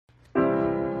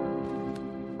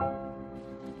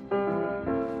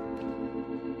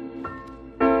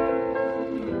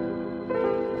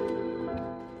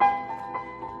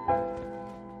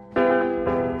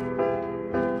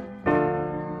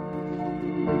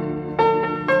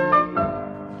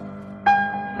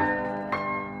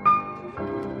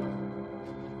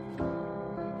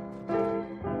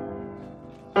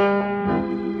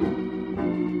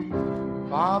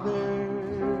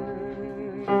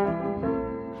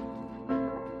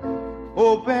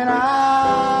open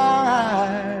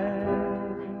eyes,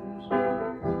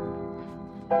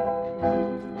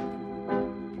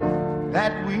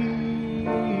 that we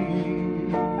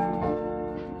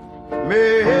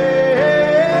may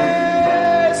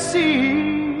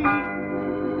see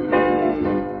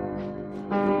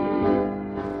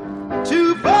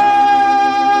to follow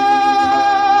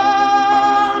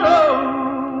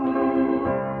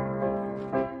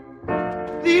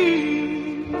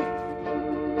thee,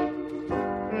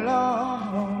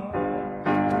 Lord.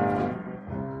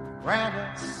 Grant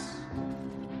us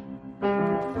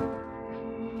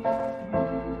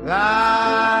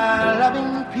thy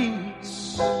loving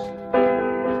peace,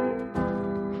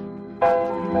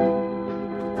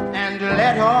 and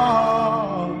let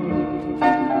all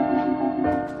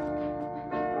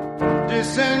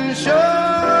dissension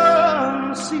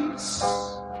cease.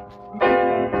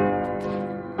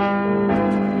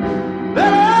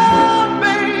 Let our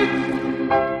faith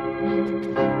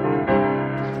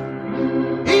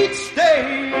each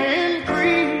day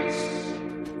increase,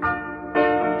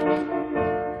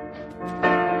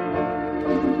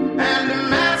 and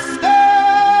Master,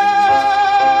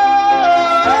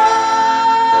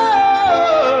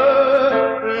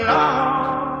 Lord,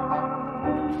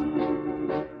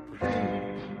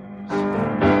 please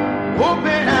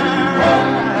open our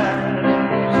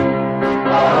eyes,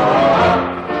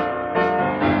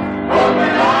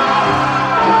 open our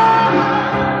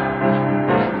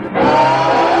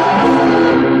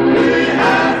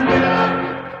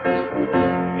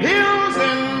hills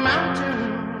and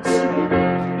mountains.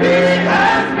 He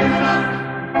has given us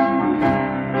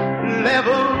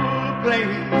level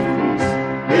plains.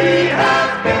 He has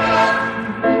given us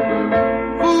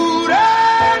food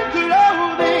and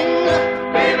clothing,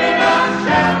 giving us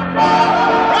shelter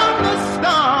from the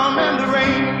storm and the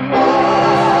rain.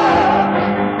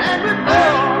 And with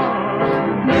all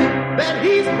that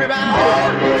He's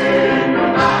provided,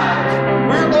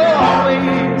 we're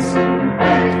always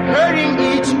hurting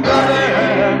each other.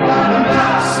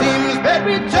 Seems that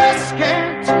we just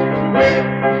can't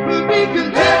be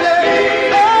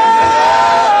contented,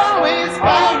 always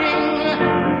fighting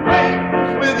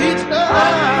with each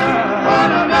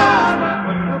other.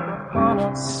 But look upon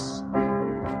us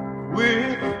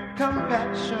with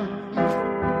compassion,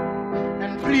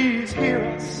 and please hear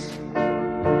us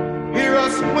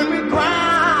when we cry,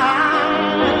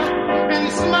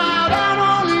 and smile down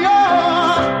on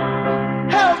your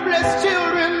helpless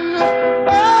children.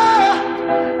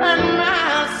 Oh, and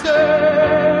Master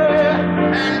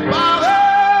and Father,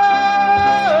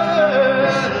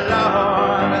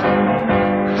 Lord,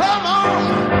 come on,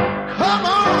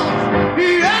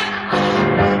 yeah,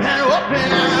 and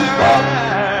open our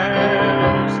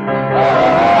eyes,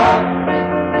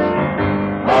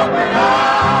 open our eyes.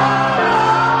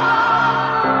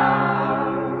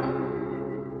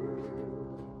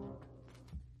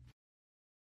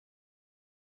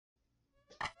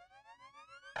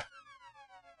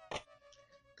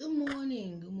 Good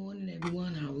morning,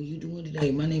 everyone. How are you doing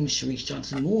today? My name is Sharice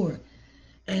Johnson Moore,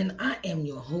 and I am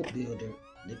your hope builder,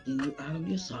 lifting you out of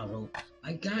your sorrow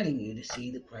by guiding you to see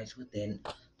the Christ within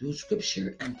through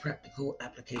scripture and practical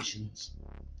applications.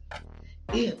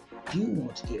 If you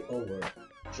want to get over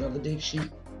drug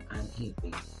addiction, I'm here for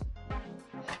you.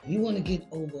 If you want to get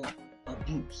over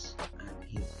abuse, I'm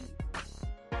here for you.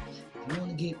 If you want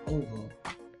to get over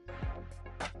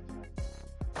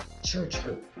church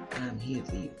hurt, I'm here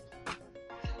for you.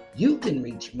 You can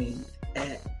reach me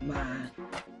at my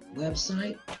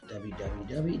website,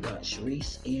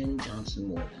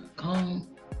 www.ShariceNJohnsonMoore.com,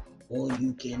 or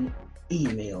you can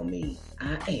email me.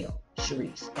 I am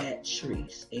Sharice at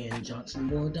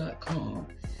ShariceNJohnsonMoore.com,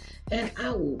 and I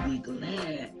will be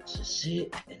glad to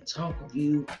sit and talk with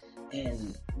you,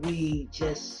 and we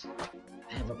just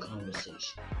have a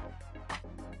conversation,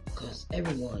 because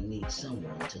everyone needs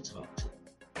someone to talk to.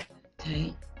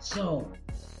 Okay, so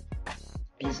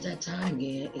it's that time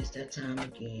again. It's that time,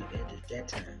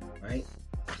 right?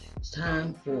 It's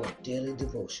time for daily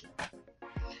devotional.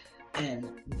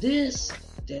 And this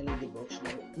daily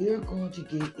devotional, we're going to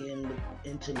get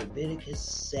into Leviticus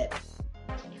 7.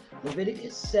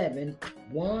 Leviticus 7,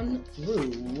 1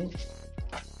 through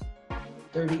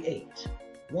 38.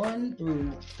 1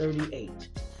 through 38.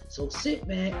 So sit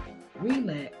back,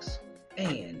 relax,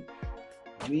 and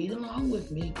read along with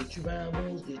me. Get your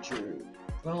Bibles, get your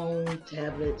phone,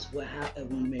 tablets, however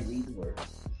you may read the word.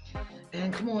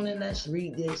 And come on and let's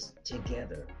read this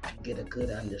together. Get a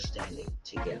good understanding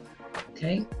together.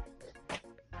 Okay?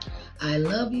 I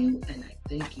love you and I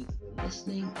thank you for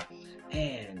listening.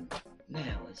 And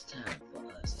now it's time for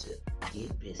us to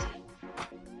get busy.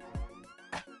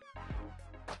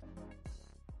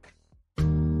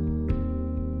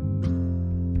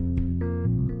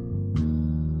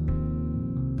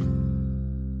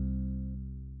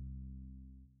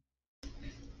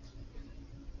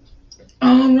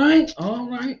 All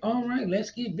right.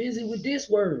 Let's get busy with this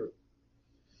word.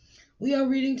 We are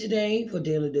reading today for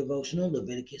daily devotional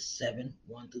Leviticus 7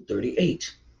 1 through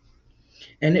 38.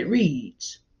 And it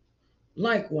reads,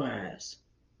 likewise,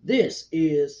 this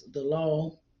is the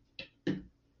law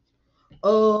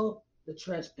of the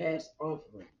trespass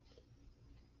offering.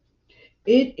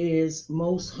 It is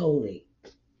most holy.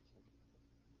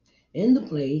 In the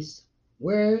place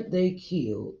where they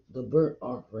kill the burnt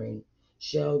offering,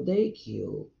 shall they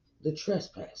kill the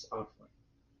trespass offering,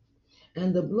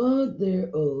 and the blood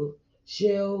thereof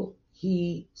shall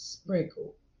he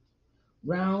sprinkle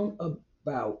round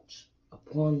about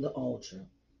upon the altar,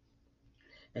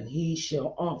 and he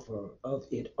shall offer of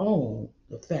it all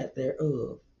the fat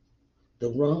thereof, the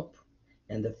rump,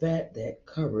 and the fat that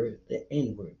covereth the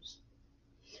inwards,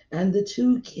 and the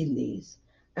 2 kidneys,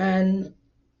 and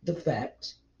the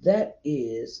fat that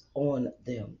is on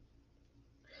them,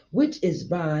 which is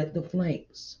by the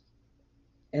flanks,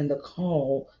 and the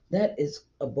caul that is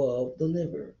above the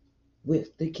liver,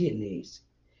 with the kidneys,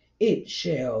 it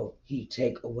shall he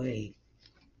take away.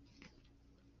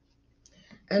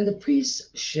 And the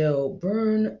priest shall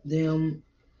burn them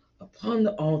upon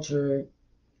the altar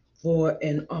for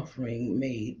an offering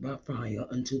made by fire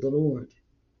unto the Lord.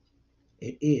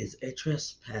 It is a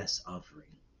trespass offering.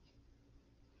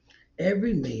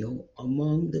 Every male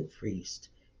among the priests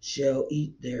shall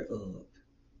eat thereof.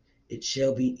 It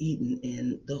shall be eaten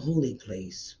in the holy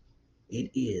place. It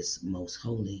is most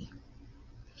holy.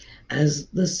 As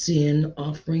the sin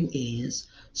offering is,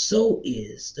 so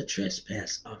is the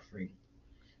trespass offering.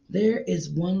 There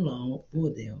is one law for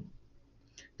them.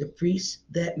 The priest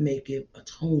that maketh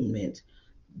atonement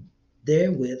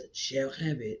therewith shall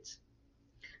have it,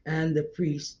 and the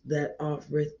priest that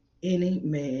offereth any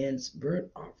man's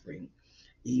burnt offering,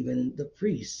 even the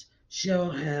priest shall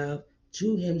have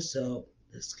to himself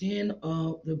the skin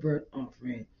of the burnt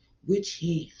offering which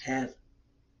he hath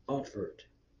offered,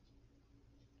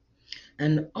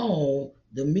 and all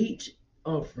the meat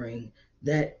offering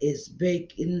that is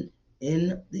baken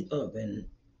in the oven,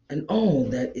 and all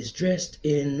that is dressed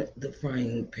in the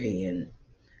frying pan,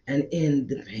 and in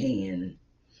the pan,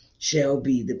 shall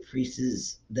be the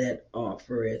priest's that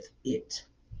offereth it.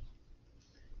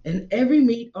 And every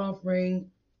meat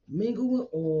offering mingled with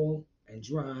oil and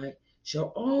dry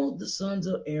shall all the sons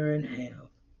of Aaron have,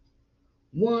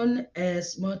 one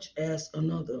as much as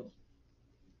another.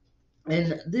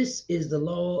 And this is the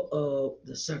law of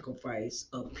the sacrifice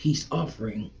of peace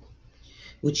offering,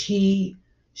 which he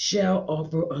shall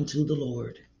offer unto the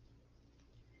Lord.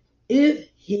 If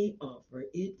he offer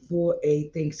it for a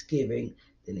thanksgiving,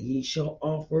 then he shall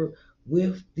offer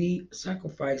with the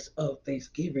sacrifice of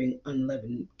thanksgiving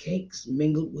unleavened cakes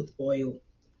mingled with oil,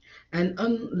 and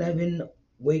unleavened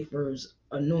wafers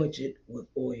anointed with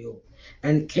oil,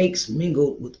 and cakes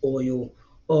mingled with oil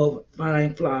of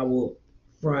fine flour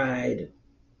fried.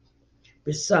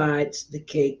 Besides the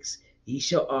cakes, he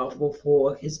shall offer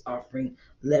for his offering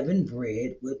leavened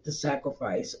bread with the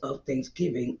sacrifice of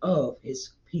thanksgiving of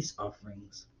his peace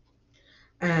offerings.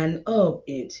 And of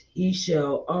it he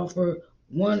shall offer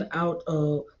one out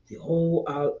of the whole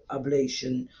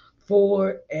oblation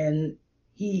for an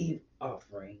heave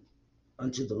offering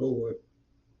unto the Lord.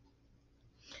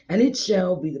 And it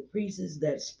shall be the priest's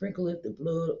that sprinkleth the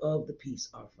blood of the peace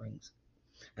offerings,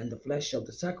 and the flesh of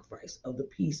the sacrifice of the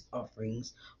peace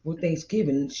offerings for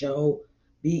thanksgiving shall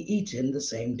be eaten the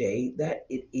same day that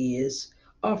it is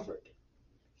offered.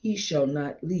 He shall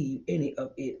not leave any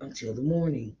of it until the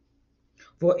morning.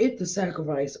 For if the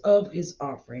sacrifice of his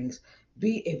offerings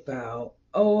be a vow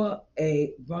or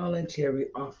a voluntary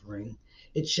offering,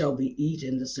 it shall be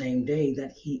eaten the same day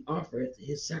that he offereth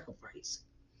his sacrifice.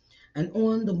 And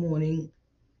on the morning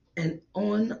and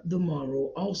on the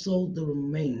morrow also the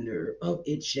remainder of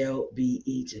it shall be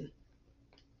eaten.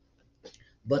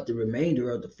 But the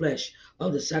remainder of the flesh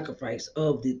of the sacrifice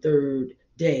of the 3rd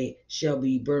day shall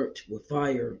be burnt with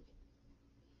fire.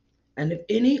 And if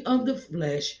any of the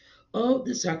flesh of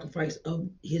the sacrifice of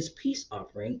his peace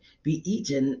offering be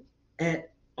eaten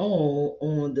at all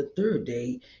on the 3rd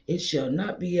day, it shall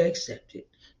not be accepted,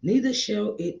 neither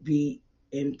shall it be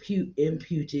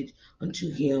imputed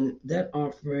unto him that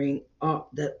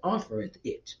offereth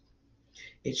it.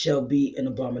 It shall be an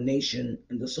abomination,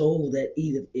 and the soul that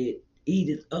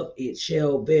eateth of it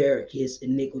shall bear his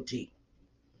iniquity.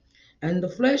 And the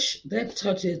flesh that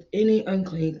toucheth any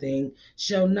unclean thing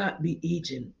shall not be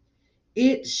eaten.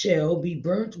 It shall be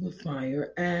burnt with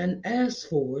fire. And as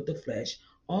for the flesh,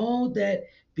 all that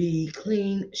be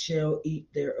clean shall eat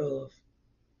thereof.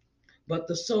 But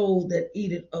the soul that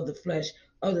eateth of the flesh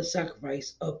of the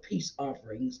sacrifice of peace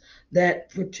offerings that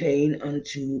pertain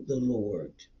unto the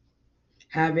Lord,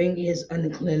 having his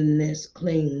uncleanness,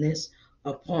 cleanness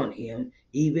upon him,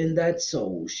 even that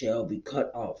soul shall be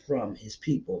cut off from his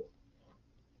people.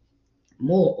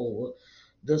 Moreover,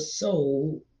 the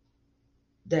soul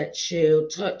that shall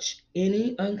touch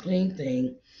any unclean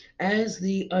thing, as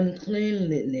the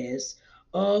uncleanliness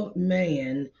of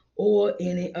man, or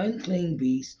any unclean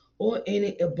beast, or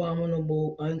any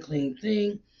abominable unclean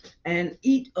thing, and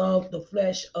eat of the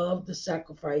flesh of the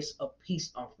sacrifice of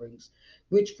peace offerings,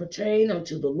 which pertain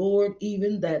unto the Lord,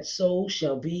 even that soul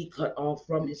shall be cut off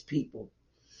from his people.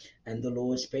 And the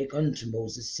Lord spake unto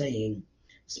Moses, saying,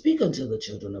 Speak unto the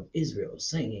children of Israel,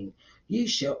 saying, Ye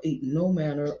shall eat no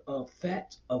manner of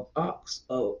fat of ox,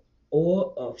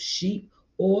 or of sheep,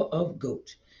 or of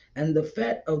goat, and the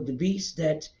fat of the beast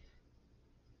that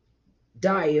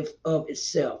dieth of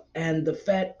itself, and the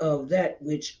fat of that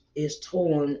which is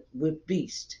torn with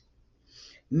beast,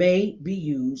 may be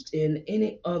used in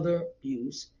any other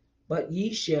use, but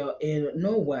ye shall in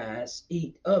no wise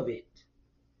eat of it.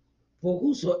 For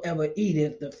whosoever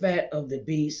eateth the fat of the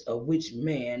beast of which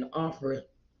man offer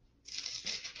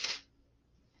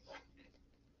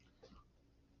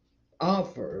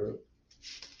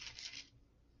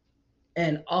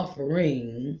an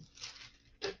offering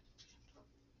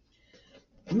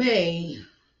made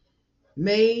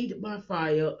by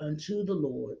fire unto the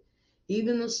Lord,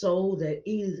 even the soul that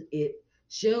eateth it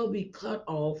shall be cut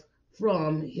off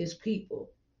from his people.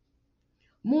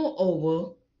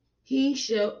 Moreover, he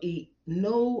shall eat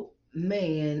no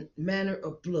manner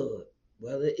of blood,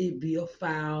 whether it be a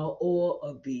fowl or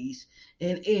a beast,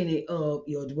 in any of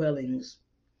your dwellings.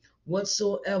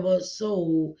 Whatsoever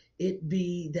soul it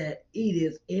be that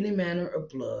eateth any manner of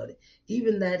blood,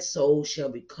 even that soul shall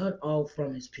be cut off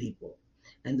from his people.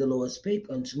 And the Lord spake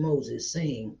unto Moses,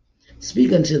 saying,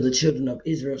 Speak unto the children of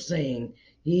Israel, saying,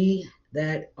 He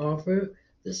that offer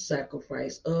the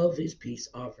sacrifice of his peace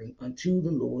offering unto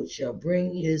the Lord shall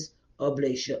bring his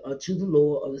oblation unto the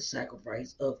Lord of the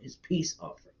sacrifice of his peace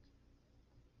offering.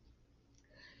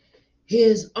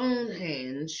 His own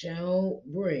hand shall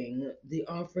bring the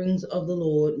offerings of the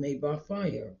Lord made by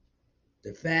fire.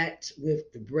 The fat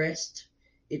with the breast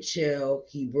it shall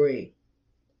he bring,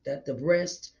 that the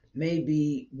breast may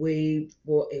be waved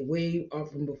for a wave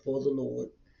offering before the Lord.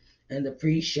 And the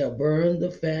priest shall burn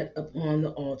the fat upon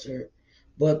the altar,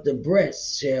 but the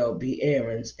breast shall be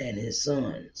Aaron's and his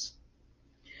sons'.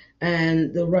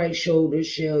 And the right shoulder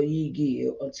shall ye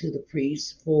give unto the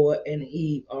priest for an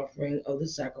heave offering of the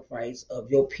sacrifice of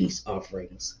your peace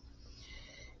offerings.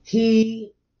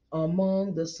 He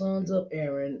among the sons of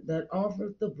Aaron that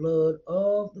offereth the blood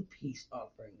of the peace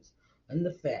offerings and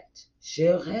the fat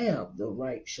shall have the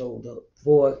right shoulder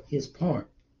for his part,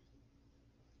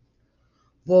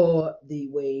 for the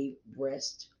wave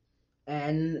breast,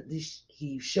 and the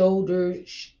heave shoulder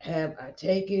have I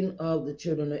taken of the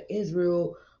children of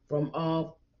Israel from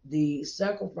off the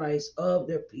sacrifice of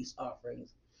their peace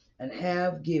offerings, and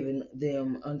have given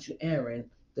them unto Aaron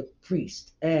the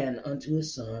priest and unto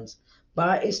his sons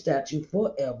by a statute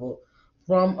forever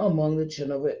from among the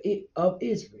children of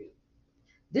Israel.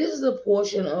 This is a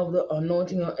portion of the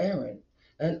anointing of Aaron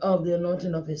and of the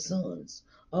anointing of his sons,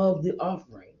 of the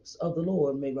offerings of the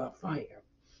Lord made by fire,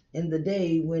 in the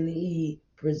day when he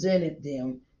presented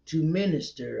them to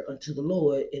minister unto the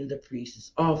Lord in the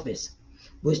priest's office,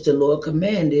 which the Lord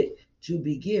commanded to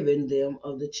be given them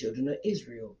of the children of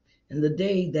Israel, in the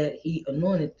day that he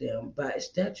anointed them by a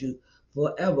statute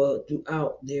forever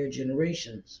throughout their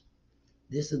generations.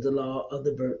 This is the law of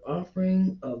the burnt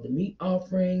offering, of the meat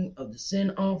offering, of the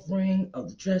sin offering, of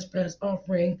the trespass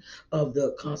offering, of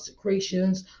the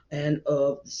consecrations, and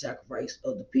of the sacrifice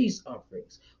of the peace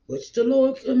offerings, which the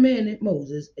Lord commanded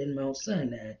Moses in Mount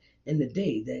Sinai in the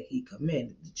day that he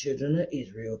commanded the children of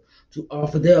Israel to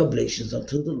offer their oblations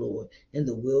unto the Lord in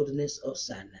the wilderness of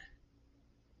Sinai.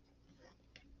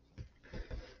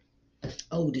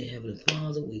 Oh, dear Heavenly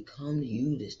Father, we come to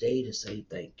you this day to say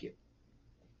thank you.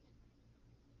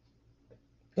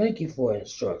 Thank you for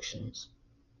instructions.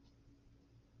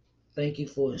 Thank you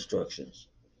for instructions.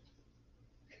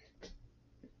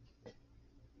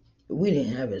 We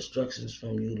didn't have instructions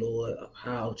from you, Lord, of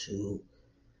how to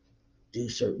do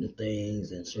certain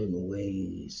things in certain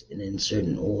ways and in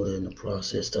certain order in the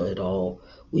process of it all.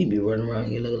 We'd be running around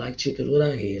here looking like chickens with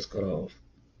our heads cut off.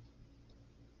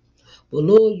 But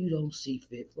Lord, you don't see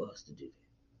fit for us to do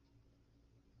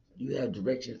that. You have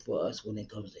direction for us when it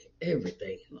comes to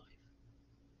everything in life.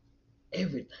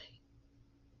 Everything.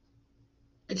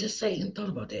 I just sat and thought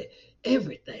about that.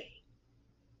 Everything.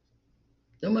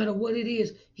 No matter what it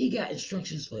is, he got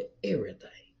instructions for everything.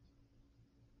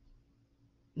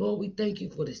 Lord, we thank you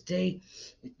for this day.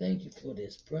 We thank you for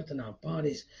this breath in our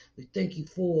bodies. We thank you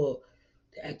for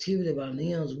the activity of our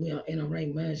limbs. We are in our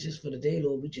right minds just for the day,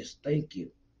 Lord. We just thank you.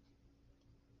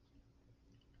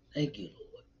 Thank you,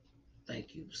 Lord.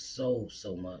 Thank you so,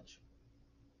 so much.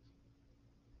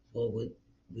 Lord,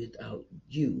 without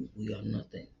you, we are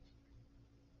nothing.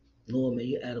 Lord, may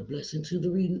you add a blessing to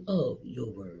the reading of your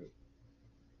word.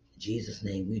 In Jesus'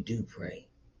 name we do pray.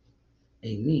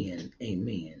 Amen,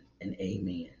 amen, and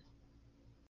amen.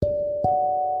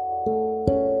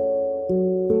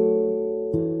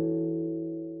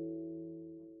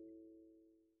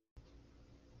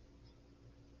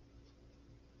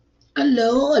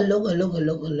 Hello, hello, hello,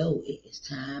 hello, hello. It is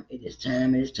time, it is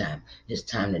time, it is time. It's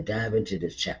time to dive into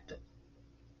this chapter.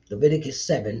 Leviticus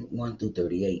 7, 1 through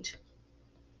 38.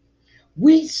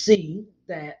 We see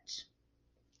that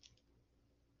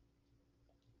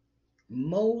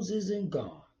Moses and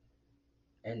God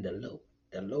and the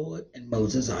Lord and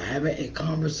Moses are having a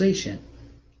conversation.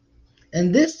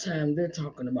 And this time they're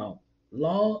talking about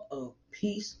law of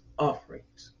peace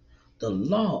offerings. The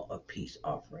law of peace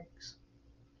offerings.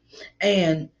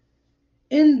 And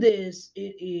in this,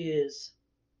 it is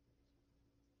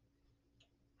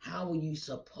how are you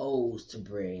supposed to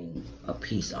bring a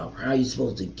peace offering? How are you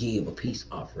supposed to give a peace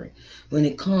offering when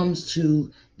it comes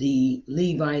to the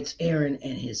Levites, Aaron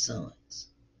and his sons?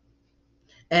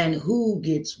 And who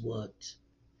gets what?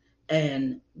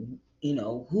 And,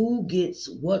 who gets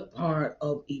what part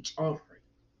of each offering?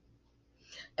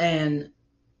 And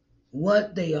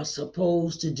what they are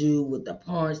supposed to do with the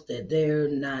parts that they're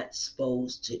not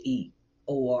supposed to eat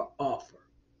or offer.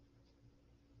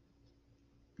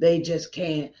 They just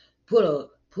can't put a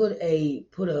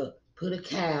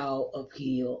cow up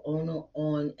here on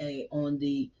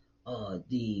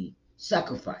the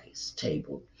sacrifice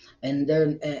table, and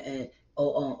they're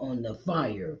on the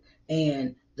fire.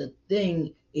 And the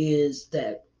thing is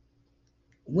that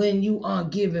when you are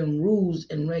giving rules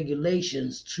and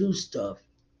regulations to stuff,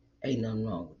 ain't nothing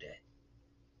wrong with that.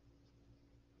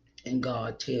 And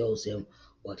God tells him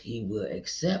what he will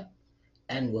accept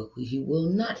and what he will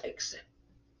not accept.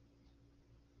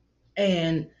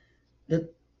 And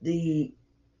the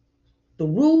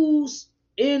rules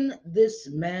in this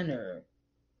manner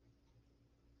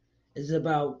is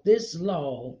about this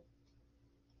law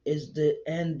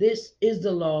this is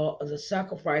the law of the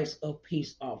sacrifice of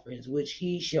peace offerings, which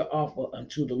he shall offer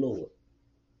unto the Lord.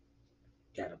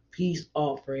 Got a peace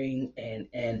offering,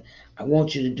 and I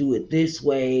want you to do it this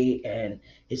way. And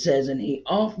it says, and he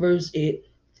offers it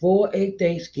for a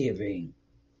thanksgiving.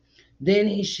 Then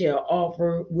he shall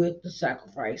offer with the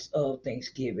sacrifice of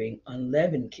thanksgiving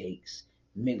unleavened cakes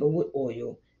mingled with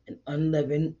oil, and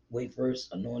unleavened wafers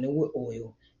anointed with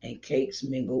oil, and cakes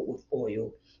mingled with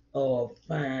oil of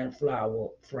fine flour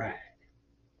fried.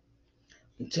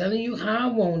 I'm telling you how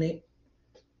I want it.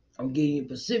 I'm giving you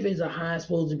specifics of how it's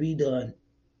supposed to be done.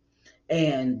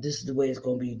 And this is the way it's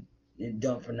going to be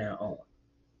done from now on.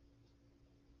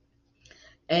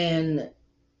 And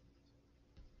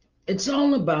it's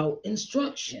all about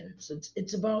instructions.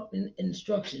 It's about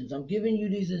instructions. I'm giving you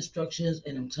these instructions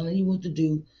and I'm telling you what to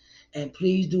do. And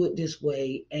please do it this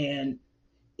way. And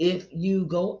if you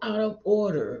go out of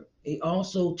order, it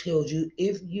also tells you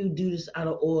if you do this out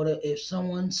of order, if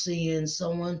someone's seeing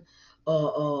someone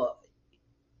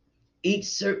eats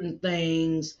certain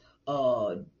things,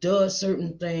 does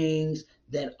certain things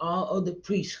that are of the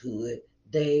priesthood,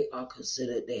 they are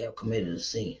considered, they have committed a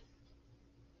sin.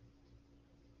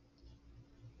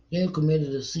 They have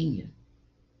committed a sin.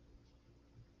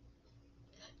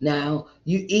 Now,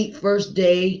 you eat first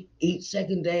day, eat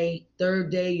second day, third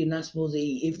day, you're not supposed to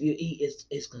eat. If you eat,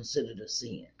 it's considered a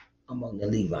sin among the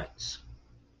Levites.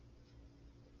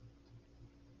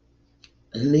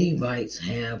 Levites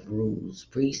have rules.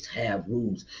 Priests have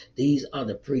rules. These are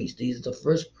the priests. These are the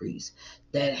first priests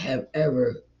that have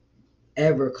ever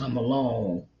come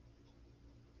along.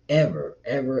 Ever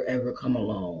come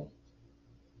along.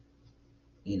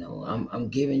 I'm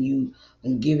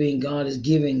giving God is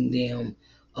giving them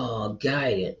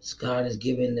guidance. God is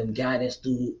giving them guidance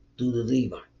through the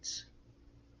Levites.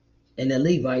 And the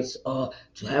Levites are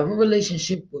to have a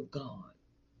relationship with God.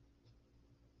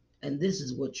 And this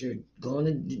is what you're going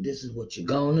to do. This is what you're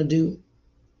going to do.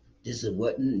 This is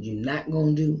what you're not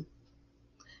going to do.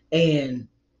 And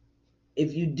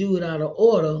if you do it out of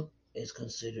order, it's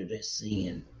considered a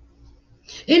sin.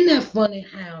 Isn't that funny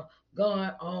how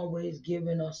God always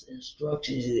giving us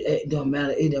instructions? It doesn't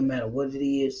matter what it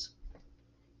is.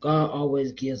 God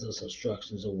always gives us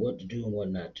instructions of what to do and what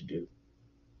not to do.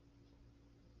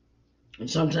 And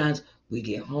sometimes we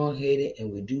get hard-headed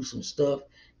and we do some stuff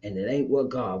and it ain't what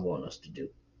God wants us to do.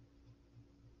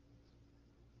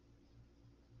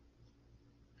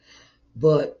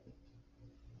 But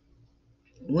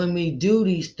when we do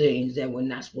these things that we're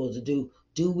not supposed to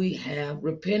do we have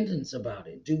repentance about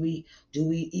it? Do we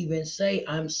even say,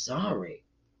 I'm sorry?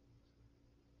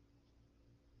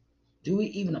 Do we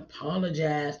even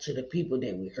apologize to the people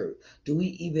that we hurt? Do we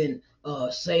even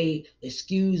say,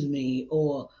 excuse me,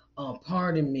 or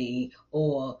pardon me,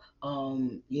 or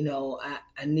I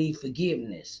need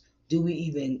forgiveness? Do we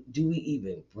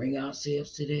even bring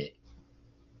ourselves to that?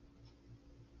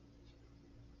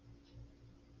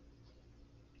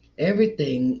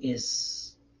 Everything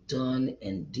is done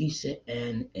in decent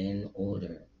and in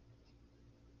order.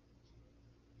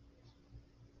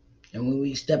 And when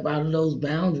we step out of those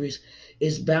boundaries,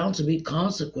 it's bound to be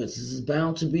consequences. It's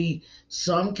bound to be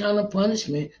some kind of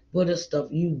punishment for the stuff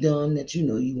you've done that you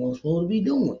know you weren't supposed to be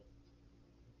doing.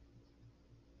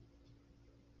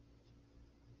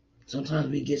 Sometimes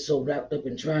we get so wrapped up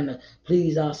in trying to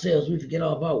please ourselves, we forget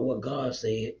all about what God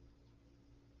said,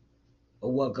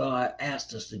 or what God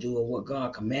asked us to do, or what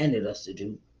God commanded us to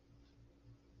do.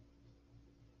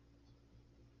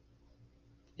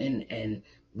 And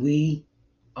we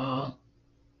are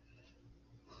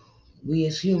we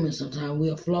as humans sometimes we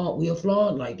are flawed. We are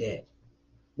flawed like that.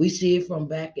 We see it from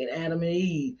back at Adam and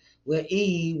Eve, where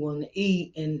Eve wanted to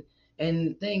eat, and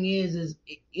the thing is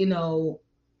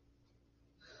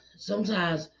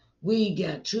sometimes we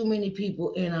got too many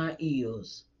people in our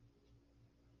ears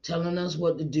telling us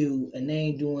what to do, and they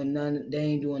ain't doing none. They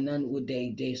ain't doing nothing with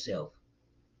they self.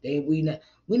 We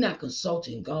not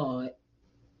consulting God.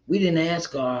 We didn't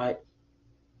ask God.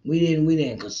 We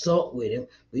didn't consult with Him.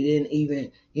 We didn't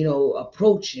even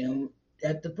approach Him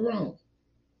at the throne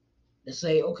to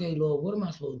say, okay, Lord, what am I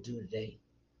supposed to do today?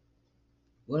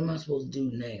 What am I supposed to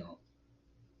do now?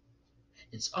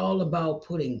 It's all about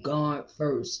putting God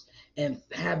first and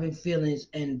having feelings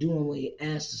and doing what He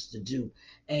asks us to do.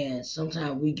 And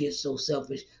sometimes we get so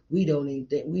selfish, we don't even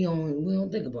think we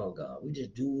don't think about God. We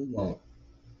just do what we want.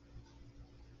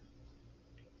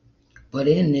 But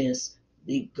in this,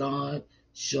 God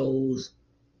shows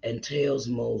and tells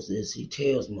Moses, He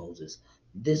tells Moses,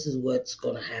 this is what's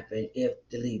going to happen if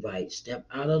the Levites step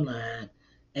out of line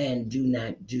and do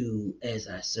not do as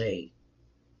I say.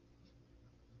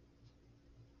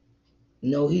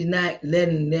 No, He's not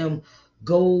letting them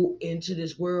go into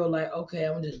this world like, okay,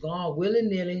 I'm just going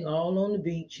willy-nilly all on the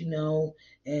beach,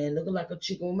 and looking like a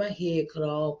chicken with my head cut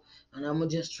off, and I'm gonna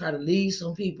just try to lead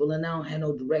some people, and I don't have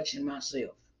no direction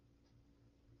myself.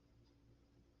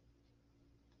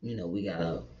 We got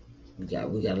a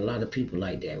lot of people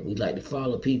like that. We like to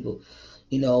follow people,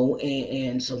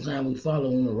 and sometimes we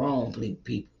following the wrong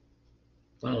people,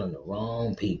 following the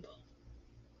wrong people,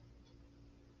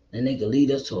 and they can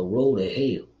lead us to a road of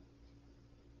hell.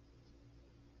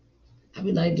 I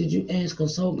be like, did you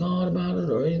consult God about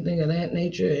it or anything of that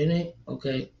nature? And it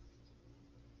okay.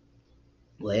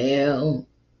 Well,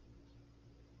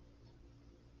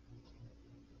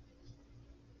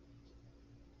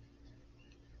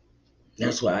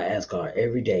 that's why I ask God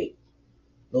every day,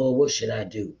 Lord, what should I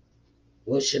do?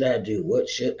 What should I do? What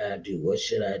should I do? What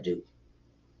should I do?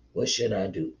 What should I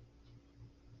do?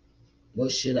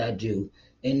 What should I do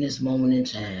in this moment in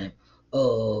time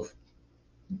of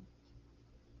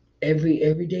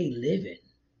everyday living?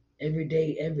 Every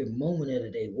day, every moment of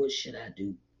the day, what should I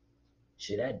do?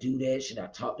 Should I do that? Should I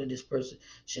talk to this person?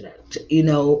 Should I,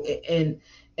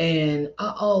 and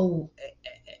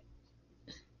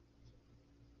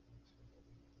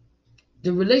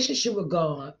the relationship with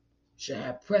God should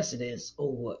have precedence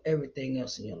over everything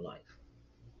else in your life.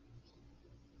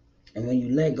 And when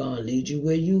you let God lead you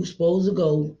where you're supposed to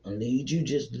go and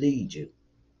just lead you.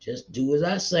 Just do as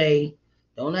I say.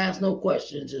 Don't ask no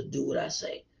questions. Just do what I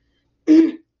say.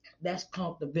 That's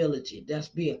comfortability. That's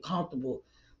being comfortable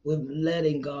with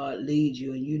letting God lead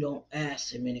you, and you don't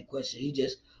ask Him any questions. He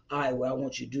just, all right, well, I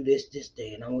want you to do this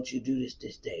day, and I want you to do this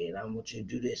day, and I want you to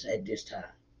do this at this time.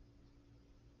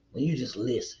 When you just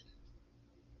listen.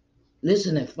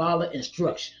 Listen and follow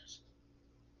instructions.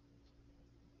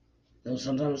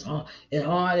 Sometimes it's hard. It's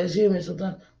hard as humans.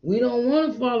 Sometimes we don't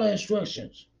want to follow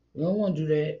instructions. We don't want to do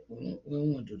that. We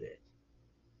don't want to do that.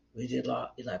 We just like,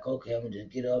 it's like, okay, I'm gonna just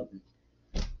get up and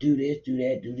do this, do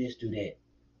that, do this, do that.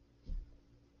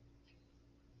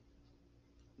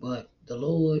 But the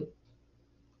Lord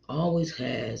always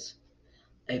has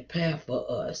a path for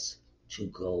us to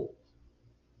go.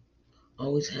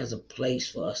 Always has a place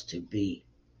for us to be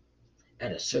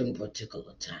at a certain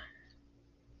particular time.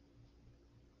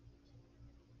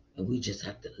 And we just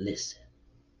have to listen.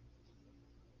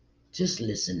 Just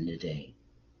listen today.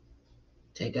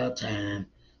 Take out time,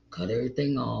 cut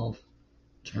everything off,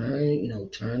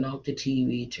 turn off the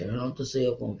TV, turn off the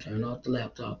cell phone, turn off the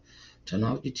laptop, turn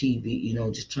off the TV,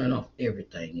 just turn off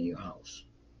everything in your house.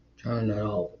 Turn it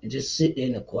off and just sit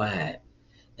in the quiet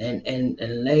and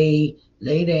lay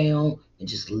down and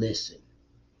just listen.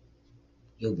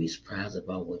 You'll be surprised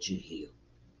about what you hear.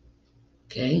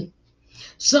 Okay?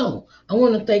 So, I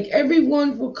want to thank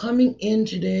everyone for coming in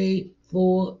today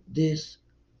for this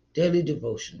daily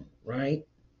devotional, right?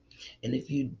 And if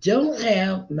you don't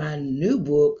have my new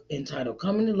book entitled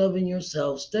Coming to Loving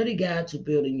Yourself, Study Guide to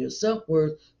Building Your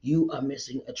Self-Worth, you are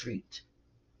missing a treat.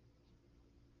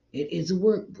 It is a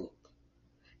workbook.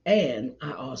 And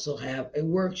I also have a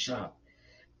workshop.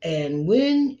 And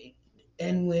when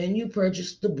you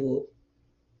purchase the book,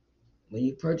 when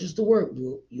you purchase the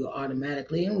workbook, you're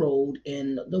automatically enrolled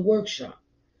in the workshop.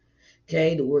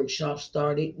 Okay, the workshop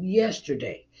started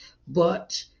yesterday,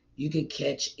 but you can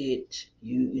catch it.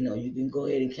 You can go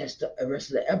ahead and catch the rest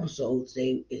of the episodes.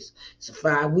 It's a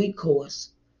 5-week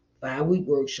course, 5-week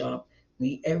workshop.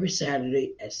 Meet every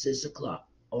Saturday at 6:00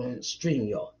 on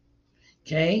StreamYard.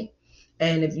 Okay.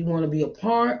 And if you want to be a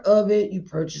part of it, you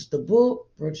purchase the book,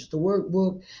 purchase the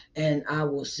workbook, and I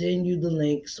will send you the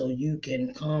link so you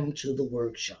can come to the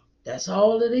workshop. That's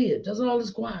all it is. That's all it's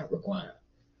required.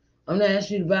 I'm not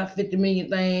asking you to buy 50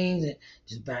 million things and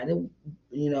just buy 50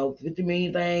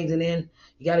 million things, and then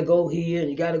you got to go here and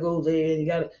you got to go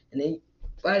there and then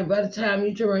by the time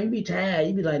you turn around, you be tired.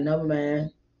 You be like, never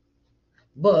mind.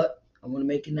 But I want to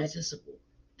make it nice and simple.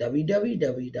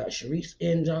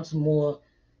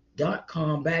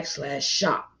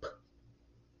 www.ShariceNJohnsonMoore.com/shop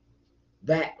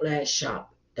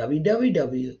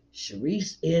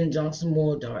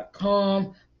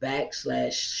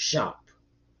www.ShariceNJohnsonMoore.com/shop,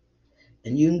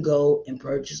 and you can go and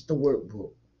purchase the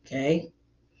workbook. Okay,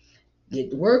 get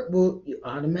the workbook, you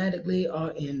automatically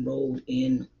are enrolled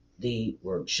in the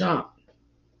workshop.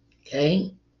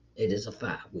 Okay, it is a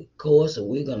 5-week course, and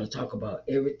we're going to talk about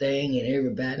everything and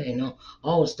everybody and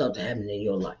all the stuff that happened in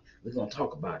your life. We're going to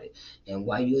talk about it, and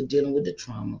why you're dealing with the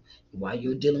trauma, why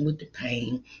you're dealing with the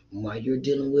pain, and why you're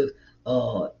dealing with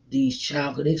these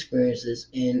childhood experiences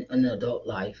in an adult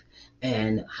life,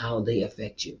 and how they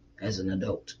affect you as an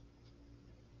adult.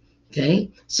 Okay,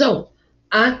 so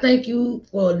I thank you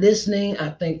for listening.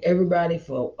 I thank everybody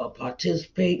for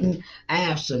participating. I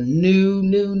have some new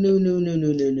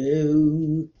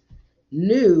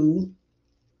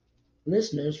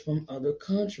listeners from other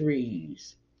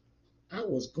countries. I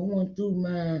was going through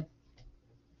my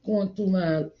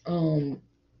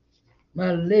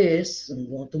my list and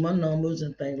going through my numbers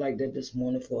and things like that this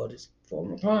morning for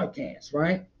my podcast,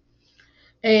 right?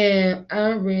 And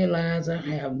I realized I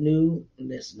have new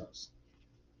listeners.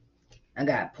 I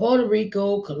got Puerto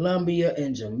Rico, Colombia,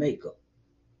 and Jamaica.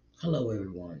 Hello,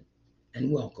 everyone,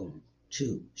 and welcome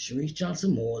to Sharice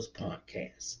Johnson Moore's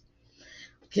podcast.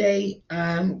 Okay,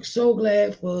 I'm so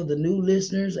glad for the new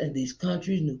listeners and these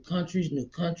countries, new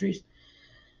countries.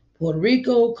 Puerto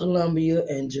Rico, Colombia,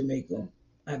 and Jamaica.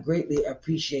 I greatly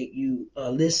appreciate you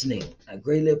listening. I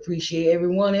greatly appreciate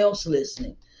everyone else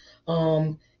listening.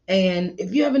 And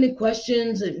if you have any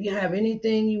questions, if you have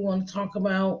anything you want to talk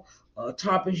about,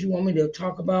 topics you want me to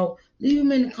talk about, leave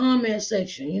them in the comment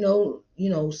section.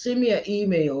 Send me an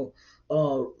email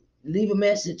or leave a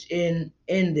message in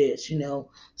this.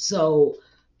 So,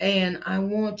 and I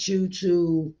want you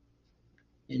to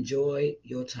enjoy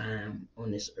your time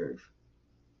on this earth.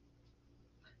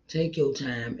 Take your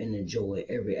time and enjoy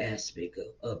every aspect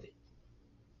of it.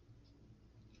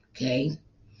 Okay?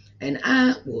 And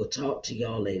I will talk to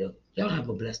y'all later. Y'all have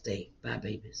a blessed day. Bye,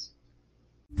 babies.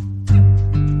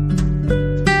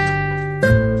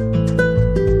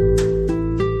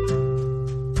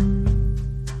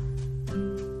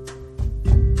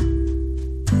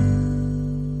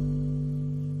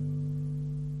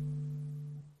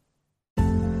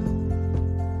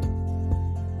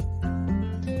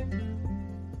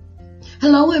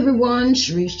 Hello, everyone.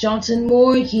 Sharice Johnson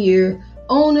Moore here,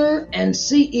 owner and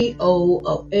CEO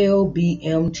of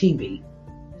LBM TV.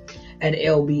 At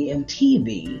LBM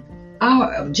TV,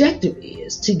 our objective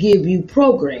is to give you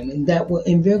programming that will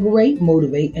invigorate,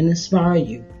 motivate, and inspire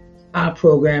you. Our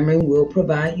programming will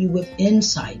provide you with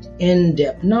insight,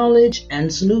 in-depth knowledge,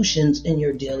 and solutions in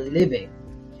your daily living.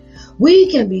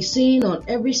 We can be seen on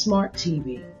every smart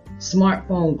TV,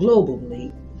 smartphone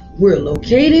globally. We're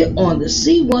located on the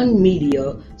C1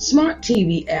 Media Smart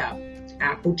TV app,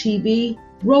 Apple TV,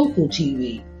 Roku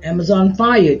TV, Amazon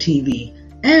Fire TV,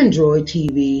 Android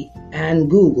TV, and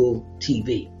Google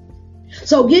TV.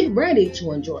 So get ready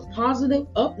to enjoy positive,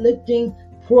 uplifting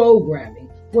programming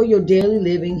for your daily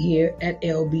living here at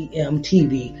LBM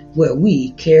TV, where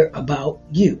we care about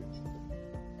you.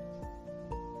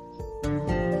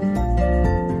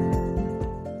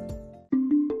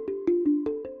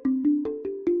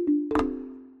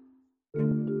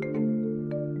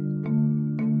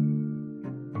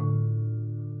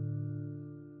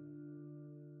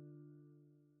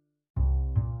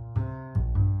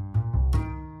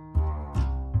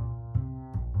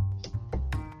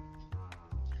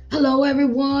 Hello,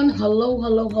 everyone. Hello.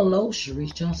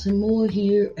 Sharice Johnson Moore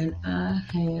here, and I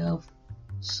have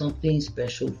something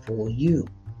special for you.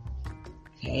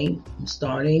 Okay, I'm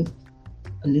starting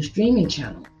a new streaming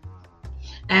channel,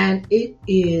 and it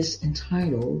is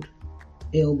entitled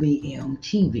LBM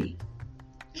TV.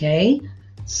 Okay,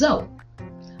 so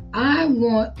I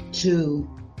want to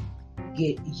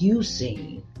get you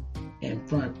seen in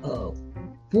front of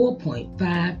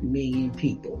 4.5 million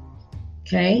people.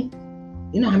 Okay.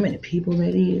 You know how many people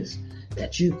that is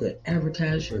that you could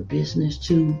advertise your business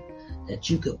to, that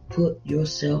you could put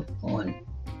yourself on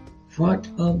front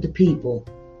of the people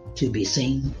to be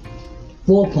seen?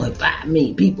 4.5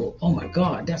 million people. Oh my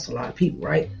God, that's a lot of people,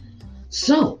 right?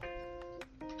 So,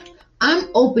 I'm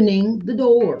opening the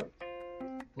door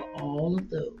for all of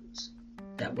those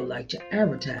that would like to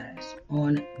advertise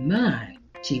on my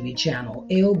TV channel,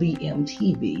 LBM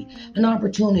TV, an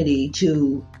opportunity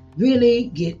to really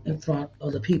get in front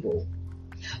of the people.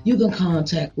 You can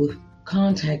contact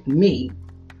me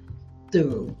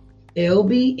through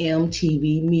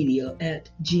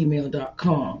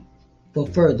lbmtvmedia@gmail.com for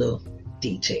further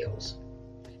details.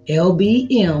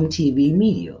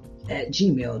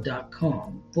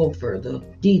 lbmtvmedia@gmail.com for further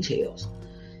details.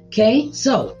 Okay,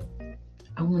 so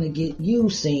I want to get you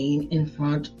seen in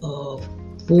front of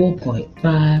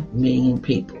 4.5 million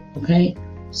people. Okay,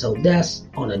 so that's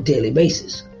on a daily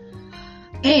basis.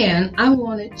 And I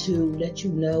wanted to let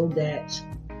you know that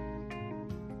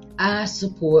I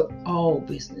support all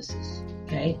businesses,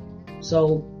 okay?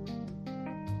 So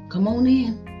come on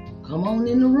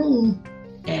in the room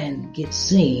and get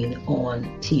seen on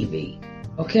TV,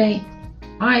 okay?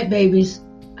 All right, babies,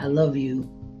 I love you.